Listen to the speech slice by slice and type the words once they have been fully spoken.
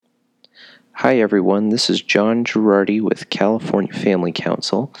Hi, everyone. This is John Girardi with California Family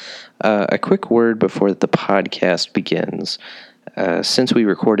Council. A quick word before the podcast begins. Since we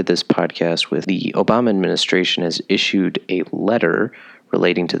recorded this podcast the Obama administration has issued a letter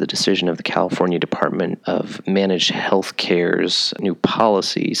relating to the decision of the California Department of Managed Healthcare's new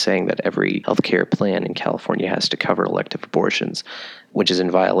policy saying that every healthcare plan in California has to cover elective abortions, which is in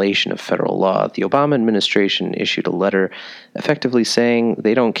violation of federal law. The Obama administration issued a letter effectively saying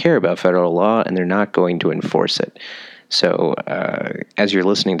they don't care about federal law and they're not going to enforce it. So as you're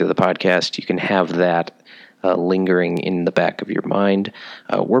listening to the podcast, you can have that lingering in the back of your mind.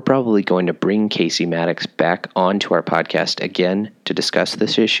 We're probably going to bring Casey Maddox back onto our podcast again to discuss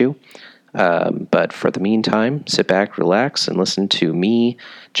this issue. But for the meantime, sit back, relax, and listen to me,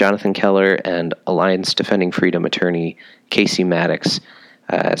 Jonathan Keller, and Alliance Defending Freedom attorney Casey Maddox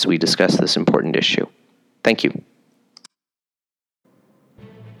as we discuss this important issue. Thank you.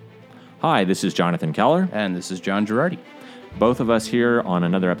 Hi, this is Jonathan Keller. And this is John Girardi. Both of us here on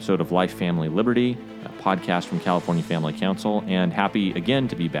another episode of Life, Family, Liberty, a podcast from California Family Council, and happy again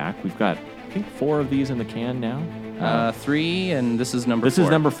to be back. We've got, I think, 4 of these in the can now. 3, and this is number 4. This is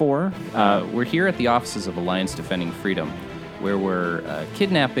number 4. We're here at the offices of Alliance Defending Freedom, where we're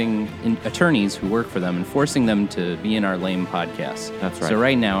kidnapping attorneys who work for them and forcing them to be in our lame podcast. That's right. So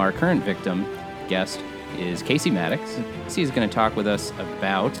right now, our current guest, is Casey Maddox. Casey is going to talk with us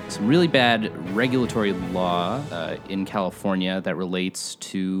about some really bad regulatory law in California that relates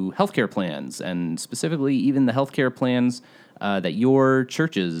to healthcare plans, and specifically even the healthcare plans that your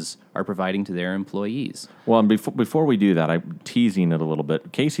churches are providing to their employees. Well, and before we do that, I'm teasing it a little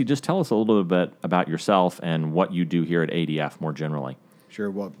bit. Casey, just tell us a little bit about yourself and what you do here at ADF more generally.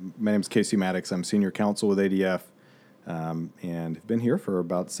 Sure. Well, my name is Casey Maddox. I'm senior counsel with ADF and have been here for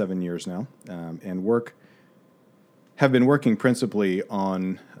about 7 years now, and have been working principally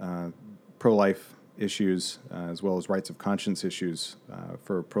on pro-life issues as well as rights of conscience issues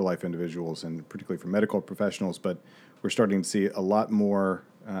for pro-life individuals and particularly for medical professionals. But we're starting to see a lot more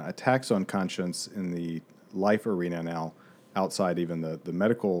attacks on conscience in the life arena now, outside even the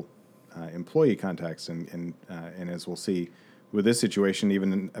medical employee context, and as we'll see with this situation,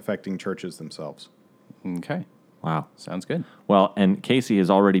 even affecting churches themselves. Okay. Wow. Sounds good. Well, and Casey has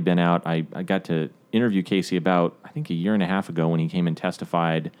already been out. I got to interview Casey about, I think, a year and a half ago when he came and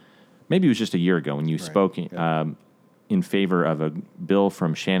testified. Maybe it was just a year ago when you spoke in favor of a bill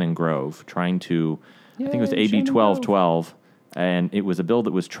from Shannon Grove trying to, I think it was AB 1212, and it was a bill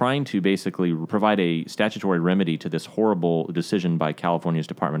that was trying to basically provide a statutory remedy to this horrible decision by California's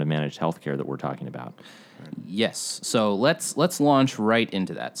Department of Managed Healthcare that we're talking about. Yes. So let's launch right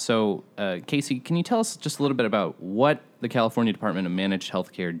into that. So, Casey, can you tell us just a little bit about what the California Department of Managed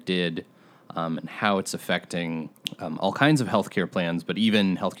Healthcare did and how it's affecting all kinds of healthcare plans, but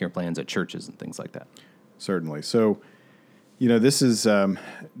even healthcare plans at churches and things like that? Certainly. So, this is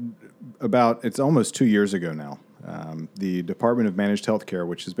it's almost 2 years ago now. The Department of Managed Healthcare,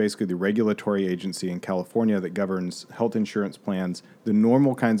 which is basically the regulatory agency in California that governs health insurance plans, the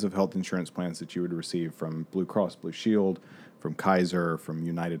normal kinds of health insurance plans that you would receive from Blue Cross Blue Shield, from Kaiser, from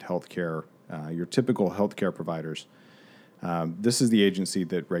United Healthcare, your typical healthcare providers. This is the agency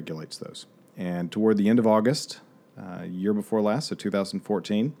that regulates those. And toward the end of August, year before last, so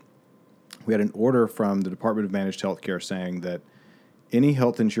 2014, we had an order from the Department of Managed Healthcare saying that any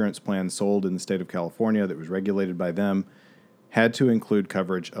health insurance plan sold in the state of California that was regulated by them had to include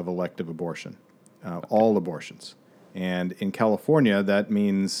coverage of elective abortion, all abortions. And in California, that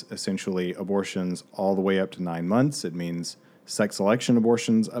means essentially abortions all the way up to 9 months. It means sex selection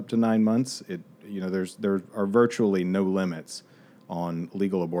abortions up to 9 months. There are virtually no limits on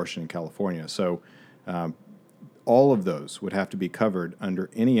legal abortion in California. So all of those would have to be covered under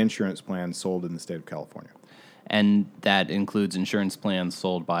any insurance plan sold in the state of California. And that includes insurance plans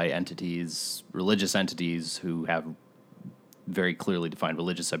sold by religious entities who have very clearly defined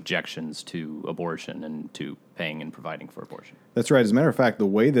religious objections to abortion and to paying and providing for abortion. That's right. As a matter of fact, the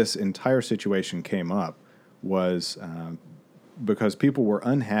way this entire situation came up was because people were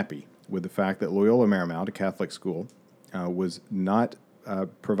unhappy with the fact that Loyola Marymount, a Catholic school, was not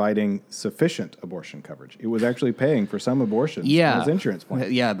providing sufficient abortion coverage. It was actually paying for some abortions in its insurance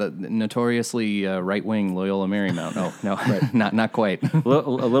plan. Yeah, the notoriously right-wing Loyola Marymount. Oh, no, right. not quite. A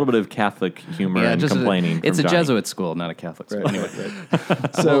little bit of Catholic humor and complaining. It's a Johnny. Jesuit school, not a Catholic school. Right, anyway,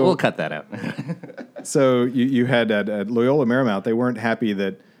 right. So we'll cut that out. So you had at Loyola Marymount, they weren't happy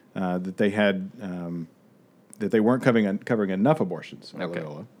that they had that they weren't covering enough abortions at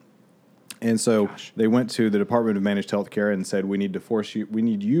Loyola. And so they went to the Department of Managed Healthcare and said, we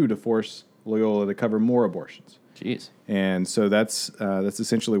need you to force Loyola to cover more abortions. Jeez. And so that's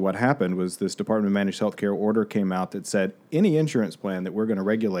essentially what happened. Was this Department of Managed Healthcare order came out that said any insurance plan that we're going to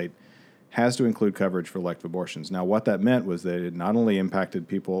regulate has to include coverage for elective abortions. Now, what that meant was that it not only impacted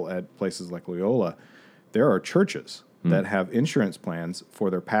people at places like Loyola, there are churches that have insurance plans for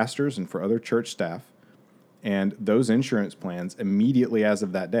their pastors and for other church staff, and those insurance plans immediately as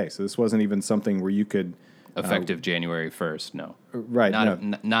of that day. So this wasn't even something where you could... Effective January 1st, no. Right.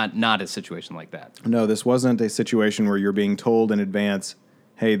 Not a situation like that. No, this wasn't a situation where you're being told in advance,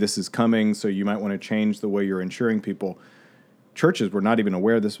 hey, this is coming, so you might want to change the way you're insuring people. Churches were not even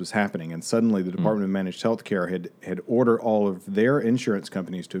aware this was happening, and suddenly the Department of Managed Healthcare had ordered all of their insurance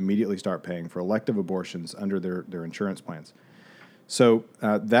companies to immediately start paying for elective abortions under their insurance plans. So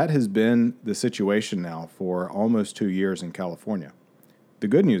that has been the situation now for almost 2 years in California. The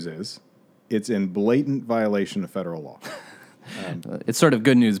good news is it's in blatant violation of federal law. It's sort of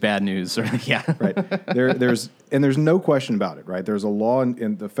good news, bad news. Yeah. Right. There's no question about it, right? There's a law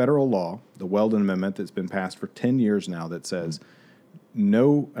in the federal law, the Weldon Amendment, that's been passed for 10 years now that says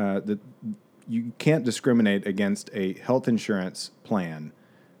that you can't discriminate against a health insurance plan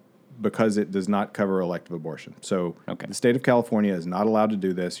because it does not cover elective abortion. So the state of California is not allowed to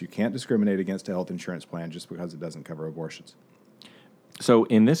do this. You can't discriminate against a health insurance plan just because it doesn't cover abortions. So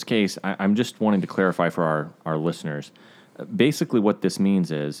in this case, I'm just wanting to clarify for our listeners. Basically what this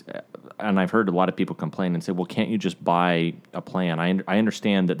means is, and I've heard a lot of people complain and say, well, can't you just buy a plan? I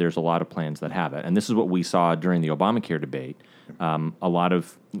understand that there's a lot of plans that have it. And this is what we saw during the Obamacare debate. A lot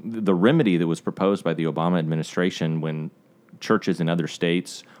of the remedy that was proposed by the Obama administration when churches in other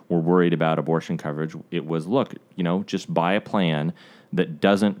states were worried about abortion coverage, it was, look, just buy a plan that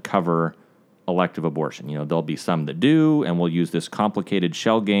doesn't cover elective abortion. There'll be some that do, and we'll use this complicated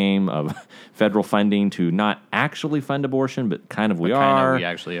shell game of federal funding to not actually fund abortion, but kind of we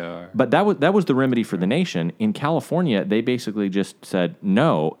actually are. But that was the remedy for the nation. In California, they basically just said,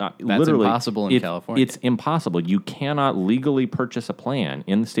 no. That's literally, impossible in California. It's impossible. You cannot legally purchase a plan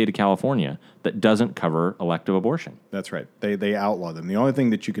in the state of California that doesn't cover elective abortion. That's right. They outlaw them. The only thing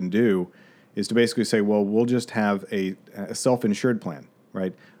that you can do is to basically say, well, we'll just have a self-insured plan,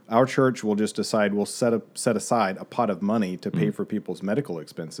 right? Our church will just decide we'll set aside a pot of money to pay for people's medical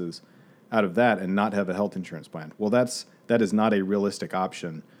expenses out of that and not have a health insurance plan. Well, that is not a realistic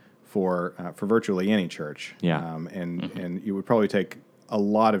option for virtually any church. Yeah. And it would probably take a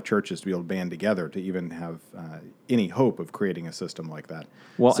lot of churches to be able to band together to even have any hope of creating a system like that.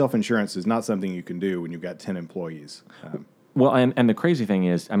 Well, self-insurance is not something you can do when you've got 10 employees. Well, and the crazy thing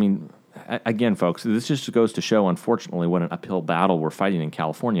is, again, folks, this just goes to show, unfortunately, what an uphill battle we're fighting in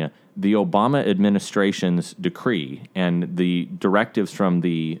California. The Obama administration's decree and the directives from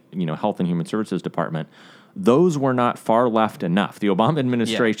the Health and Human Services Department, those were not far left enough. The Obama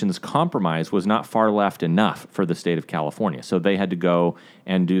administration's compromise was not far left enough for the state of California. So they had to go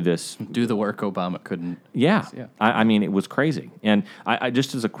and do this. Do the work Obama couldn't. Yeah. It was crazy. And I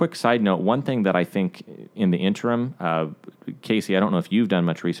just as a quick side note, one thing that I think in the interim, Casey, I don't know if you've done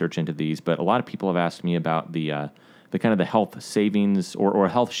much research into these, but a lot of people have asked me about the kind of the health savings or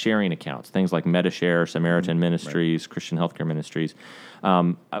health sharing accounts, things like MediShare, Samaritan Ministries, Christian Healthcare Ministries.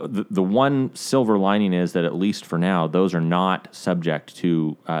 The one silver lining is that at least for now, those are not subject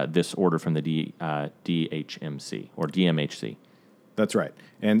to this order from the DHMC or DMHC. That's right,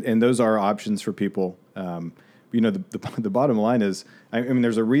 and those are options for people. The bottom line is,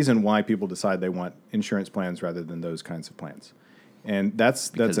 there's a reason why people decide they want insurance plans rather than those kinds of plans. And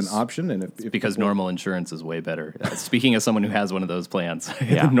that's an option. And if because normal insurance is way better. Speaking as someone who has one of those plans,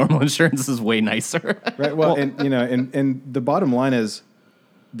 normal insurance is way nicer. Right. Well, and the bottom line is,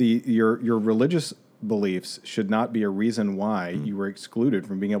 your religious beliefs should not be a reason why you were excluded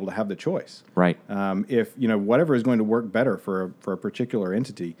from being able to have the choice. Right. If whatever is going to work better for a particular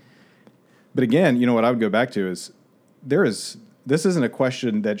entity. But again, what I would go back to is this isn't a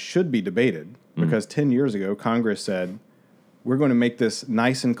question that should be debated because 10 years ago Congress said, we're going to make this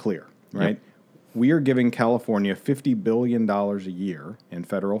nice and clear, right? Yep. We are giving California $50 billion a year in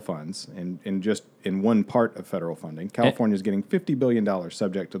federal funds, and just in one part of federal funding. California is getting $50 billion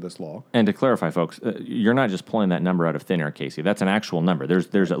subject to this law. And to clarify, folks, you're not just pulling that number out of thin air, Casey. That's an actual number.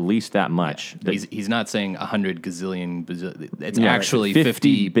 There's at least that much. Yeah. He's not saying 100 gazillion. It's actually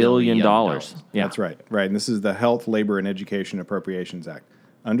 $50 billion. Yeah. That's right. Right. And this is the Health, Labor, and Education Appropriations Act.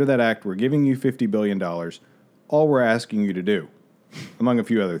 Under that act, we're giving you $50 billion. All we're asking you to do, among a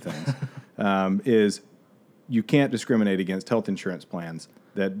few other things, is you can't discriminate against health insurance plans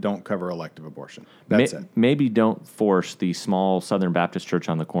that don't cover elective abortion. That's it. Maybe don't force the small Southern Baptist church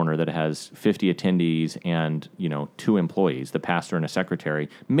on the corner that has 50 attendees and 2 employees, the pastor and a secretary.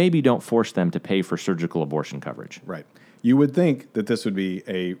 Maybe don't force them to pay for surgical abortion coverage. Right. You would think that this would be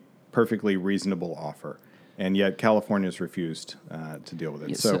a perfectly reasonable offer, and yet California's refused to deal with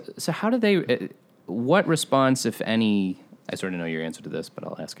it. So how do they? What response, if any? I sort of know your answer to this, but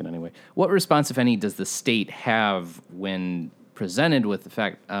I'll ask it anyway. What response, if any, does the state have when presented with the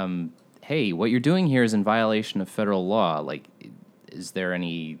fact, hey, what you're doing here is in violation of federal law? Like, is there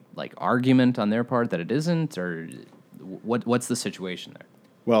any argument on their part that it isn't, or what's the situation there?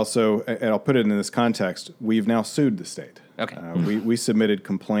 Well, so, and I'll put it in this context. We've now sued the state. Okay. We submitted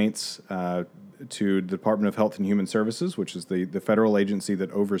complaints to the Department of Health and Human Services, which is the federal agency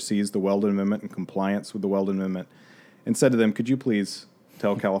that oversees the Weldon Amendment and compliance with the Weldon Amendment, and said to them, could you please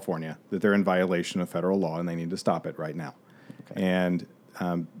tell California that they're in violation of federal law and they need to stop it right now? Okay. And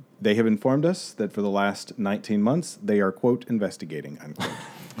they have informed us that for the last 19 months, they are, quote, investigating, unquote.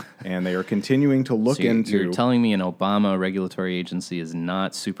 And they are continuing to look into... You're telling me an Obama regulatory agency is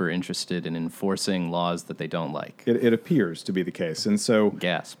not super interested in enforcing laws that they don't like? It appears to be the case. And so...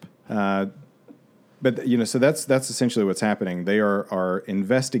 Gasp. But, so that's essentially what's happening. They are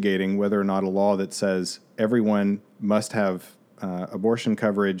investigating whether or not a law that says everyone must have abortion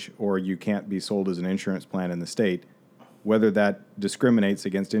coverage or you can't be sold as an insurance plan in the state, whether that discriminates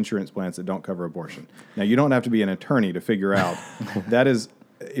against insurance plans that don't cover abortion. Now, you don't have to be an attorney to figure out that is,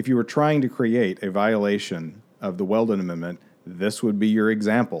 if you were trying to create a violation of the Weldon Amendment, this would be your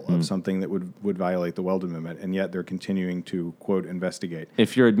example of something that would violate the Weldon Amendment, and yet they're continuing to, quote, investigate.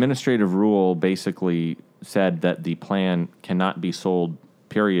 If your administrative rule basically said that the plan cannot be sold,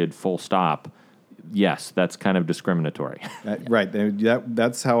 period, full stop, yes, that's kind of discriminatory. Right.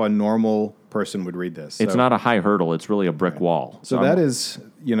 That's how a normal person would read this. It's not a high hurdle. It's really a brick wall. So that is,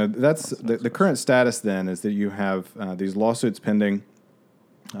 that's the current status then is that you have these lawsuits pending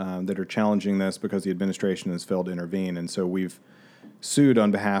that are challenging this because the administration has failed to intervene. And so we've sued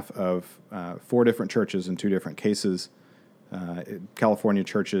on behalf of 4 different churches in 2 different cases, California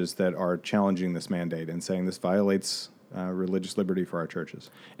churches that are challenging this mandate and saying this violates religious liberty for our churches.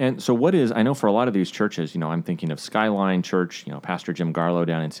 And so I know for a lot of these churches, I'm thinking of Skyline Church, Pastor Jim Garlow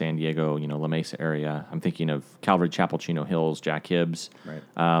down in San Diego, La Mesa area. I'm thinking of Calvary Chapel, Chino Hills, Jack Hibbs.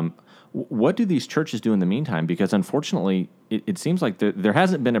 Right. What do these churches do in the meantime? Because unfortunately, it seems like there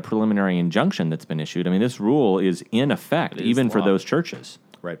hasn't been a preliminary injunction that's been issued. I mean, this rule is in effect, even for those churches.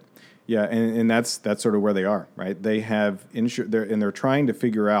 Right. Yeah, and that's sort of where they are, right? They have they're trying to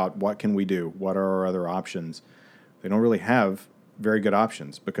figure out what can we do, what are our other options. They don't really have very good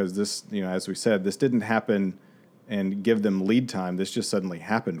options because this, as we said, this didn't happen and give them lead time. This just suddenly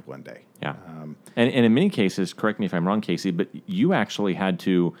happened one day. Yeah. And in many cases, correct me if I'm wrong, Casey, but you actually had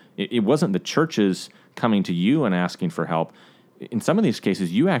to, it wasn't the churches coming to you and asking for help. In some of these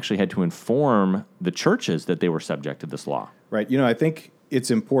cases, you actually had to inform the churches that they were subject to this law. Right. I think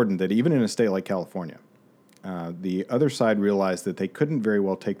it's important that even in a state like California, the other side realized that they couldn't very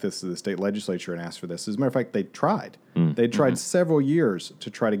well take this to the state legislature and ask for this. As a matter of fact, they tried. They tried several years to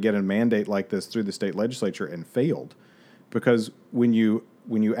try to get a mandate like this through the state legislature and failed. Because when you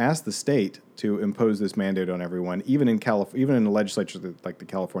ask the state to impose this mandate on everyone, even in the legislature like the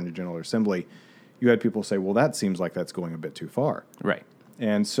California General Assembly, you had people say, well, that seems like that's going a bit too far. Right.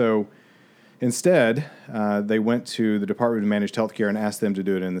 And so instead, they went to the Department of Managed Healthcare and asked them to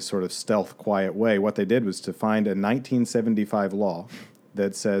do it in this sort of stealth, quiet way. What they did was to find a 1975 law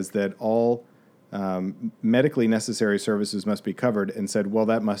that says that all medically necessary services must be covered and said, well,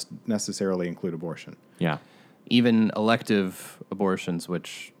 that must necessarily include abortion. Yeah. Even elective abortions,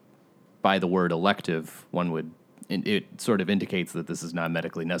 which by the word elective, it sort of indicates that this is not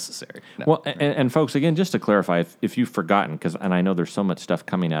medically necessary. No. Well, and folks, again, just to clarify, if you've forgotten, and I know there's so much stuff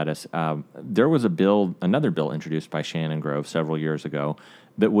coming at us, there was another bill introduced by Shannon Grove several years ago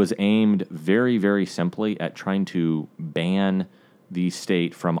that was aimed very, very simply at trying to ban the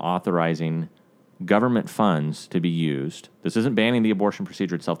state from authorizing government funds to be used. This isn't banning the abortion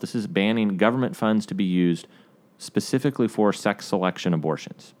procedure itself. This is banning government funds to be used specifically for sex selection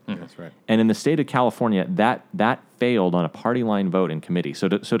abortions. That's right. And in the state of California, that failed on a party line vote in committee. So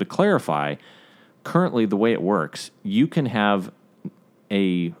to clarify, currently the way it works, you can have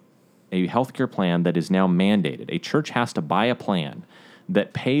a healthcare plan that is now mandated. A church has to buy a plan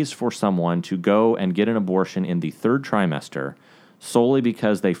that pays for someone to go and get an abortion in the 3rd trimester solely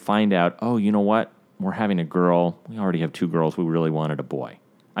because they find out, oh, you know what? We're having a girl. We already have 2 girls. We really wanted a boy.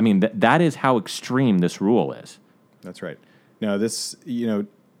 I mean, that is how extreme this rule is. That's right. Now, this,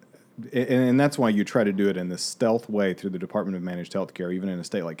 and that's why you try to do it in this stealth way through the Department of Managed Healthcare. Even in a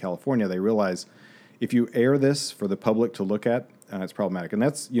state like California, they realize if you air this for the public to look at, it's problematic. And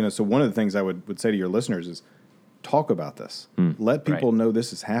that's, so one of the things I would say to your listeners is talk about this. Let people know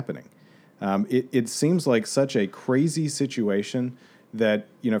this is happening. It seems like such a crazy situation that,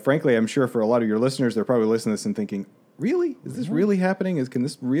 frankly, I'm sure for a lot of your listeners, they're probably listening to this and thinking, really? Is this really happening? Can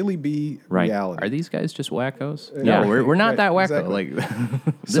this really be reality? Are these guys just wackos? Yeah. No, we're not that wacko.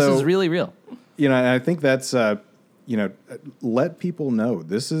 Exactly. This is really real. And I think that's, let people know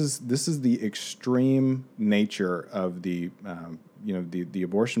this is the extreme nature of the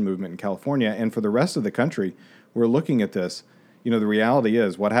abortion movement in California. And for the rest of the country, we're looking at this. The reality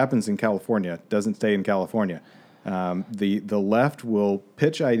is what happens in California doesn't stay in California. The left will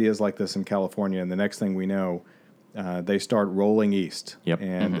pitch ideas like this in California, and the next thing we know, they start rolling east,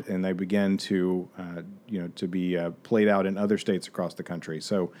 and they begin to be played out in other states across the country.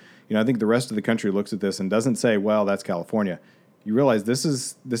 So, I think the rest of the country looks at this and doesn't say, "Well, that's California." You realize this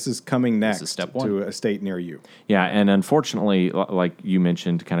is coming next step one. to a state near you. Yeah, and unfortunately, like you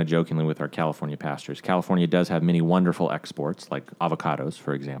mentioned kind of jokingly with our California pastors, California does have many wonderful exports, like avocados,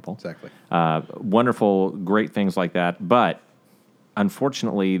 for example. Exactly. Wonderful, great things like that. But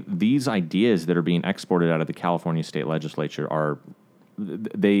unfortunately, these ideas that are being exported out of the California state legislature are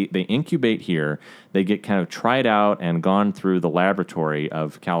they incubate here, they get kind of tried out and gone through the laboratory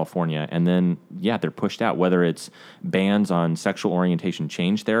of California, and then, they're pushed out, whether it's bans on sexual orientation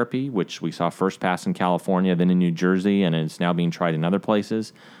change therapy, which we saw first passed in California, then in New Jersey, and it's now being tried in other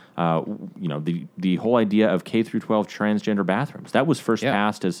places. The whole idea of K through 12 transgender bathrooms, that was first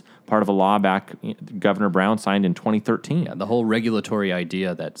passed as part of a law back Governor Brown signed in 2013. Yeah, the whole regulatory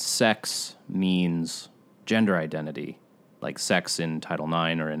idea that sex means gender identity, like sex in Title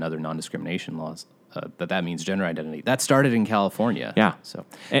IX or in other non-discrimination laws, that means gender identity. That started in California. Yeah. So,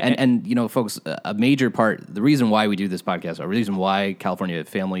 and folks, a major part, the reason why we do this podcast, or the reason why California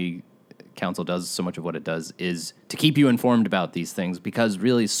Family Council does so much of what it does is to keep you informed about these things, because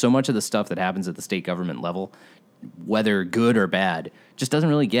really so much of the stuff that happens at the state government level, whether good or bad, just doesn't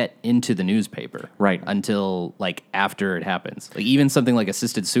really get into the newspaper until after it happens. Like even something like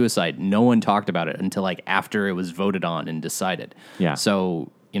assisted suicide, no one talked about it until after it was voted on and decided. Yeah. So,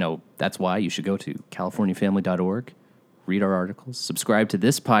 that's why you should go to californiafamily.org, read our articles, subscribe to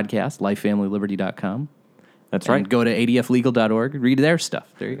this podcast, lifefamilyliberty.com. That's right. And go to adflegal.org, read their stuff.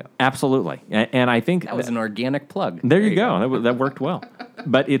 There you go. Absolutely. And I think that was an organic plug. There you go. That worked well.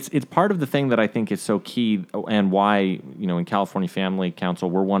 But it's part of the thing that I think is so key, and why, in California Family Council,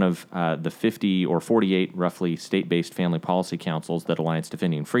 we're one of the 50 or 48 roughly state-based family policy councils that Alliance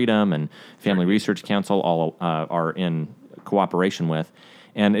Defending Freedom and Family Research Council all are in cooperation with.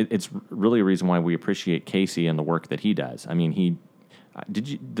 And it's really a reason why we appreciate Casey and the work that he does. I mean,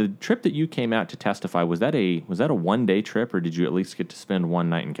 the trip that you came out to testify, was that a 1-day trip, or did you at least get to spend one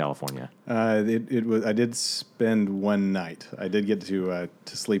night in California? It was. I did spend one night. I did get to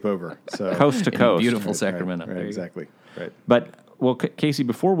sleep over. So coast to coast, beautiful Sacramento. Right, exactly. Right. But Casey,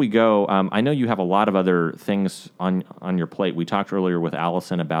 before we go, I know you have a lot of other things on your plate. We talked earlier with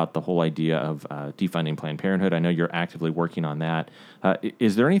Allison about the whole idea of defunding Planned Parenthood. I know you're actively working on that.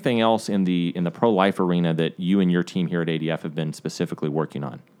 Is there anything else in the pro-life arena that you and your team here at ADF have been specifically working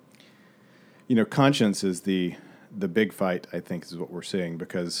on? Conscience is the big fight, I think, is what we're seeing,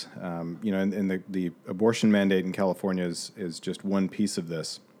 because and the abortion mandate in California is just one piece of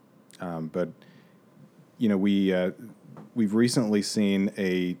this, but we've recently seen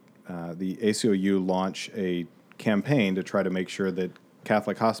the ACLU launch a campaign to try to make sure that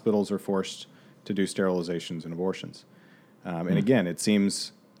Catholic hospitals are forced to do sterilizations and abortions. And again, it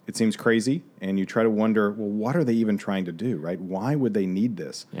seems crazy, and you try to wonder, well, what are they even trying to do, right? Why would they need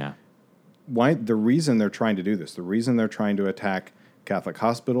this? Yeah. Why the reason they're trying to do this, the reason they're trying to attack Catholic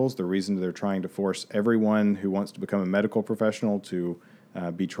hospitals, the reason they're trying to force everyone who wants to become a medical professional to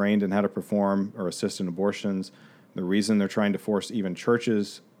be trained in how to perform or assist in abortions, the reason they're trying to force even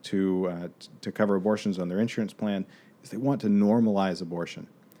churches to cover abortions on their insurance plan is they want to normalize abortion.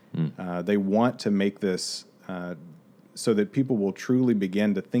 They want to make this so that people will truly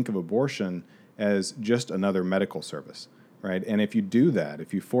begin to think of abortion as just another medical service, right? And if you do that,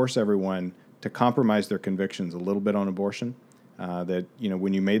 if you force everyone to compromise their convictions a little bit on abortion, that,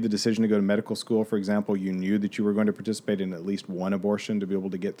 when you made the decision to go to medical school, for example, you knew that you were going to participate in at least one abortion to be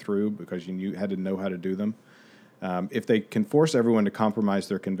able to get through because you had to know how to do them. If they can force everyone to compromise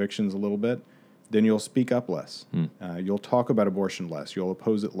their convictions a little bit, then you'll speak up less. You'll talk about abortion less. You'll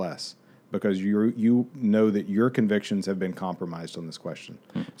oppose it less, because you know that your convictions have been compromised on this question.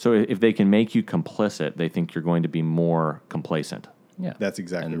 So if they can make you complicit, they think you're going to be more complacent. Yeah, That's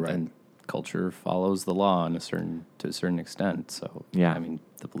exactly right. And culture follows the law to a certain extent. So Yeah. I mean,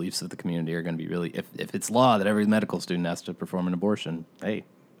 the beliefs of the community are going to be really. If it's law that every medical student has to perform an abortion, hey,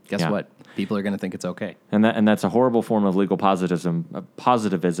 guess Yeah. what? People are going to think it's okay. And that's a horrible form of legal positivism,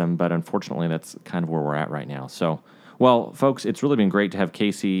 but unfortunately, that's kind of where we're at right now. So, well, folks, it's really been great to have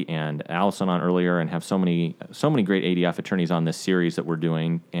Casey and Allison on earlier, and have so many great ADF attorneys on this series that we're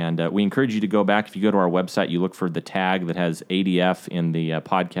doing. And we encourage you to go back. If you go to our website, you look for the tag that has ADF in the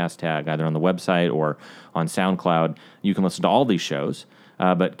podcast tag, either on the website or on SoundCloud. You can listen to all these shows.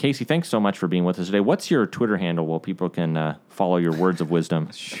 But Casey, thanks so much for being with us today. What's your Twitter handle where people can follow your words of wisdom?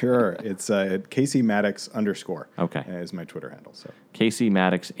 Sure. It's Casey Maddox _ Okay. is my Twitter handle. So Casey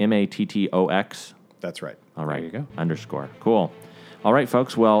Maddox, Mattox. that's right. All right. There you go. _ Cool. All right,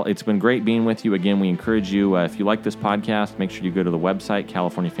 folks. Well, it's been great being with you. Again, we encourage you, if you like this podcast, make sure you go to the website,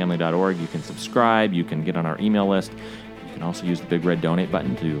 californiafamily.org. You can subscribe. You can get on our email list. You can also use the big red donate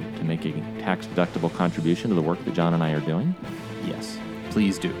button to make a tax-deductible contribution to the work that John and I are doing. Yes,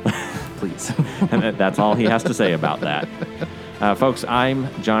 please do. Please. And that's all he has to say about that. Folks, I'm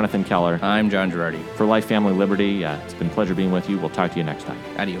Jonathan Keller. I'm John Girardi. For Life, Family, Liberty, it's been a pleasure being with you. We'll talk to you next time.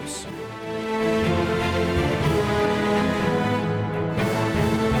 Adios.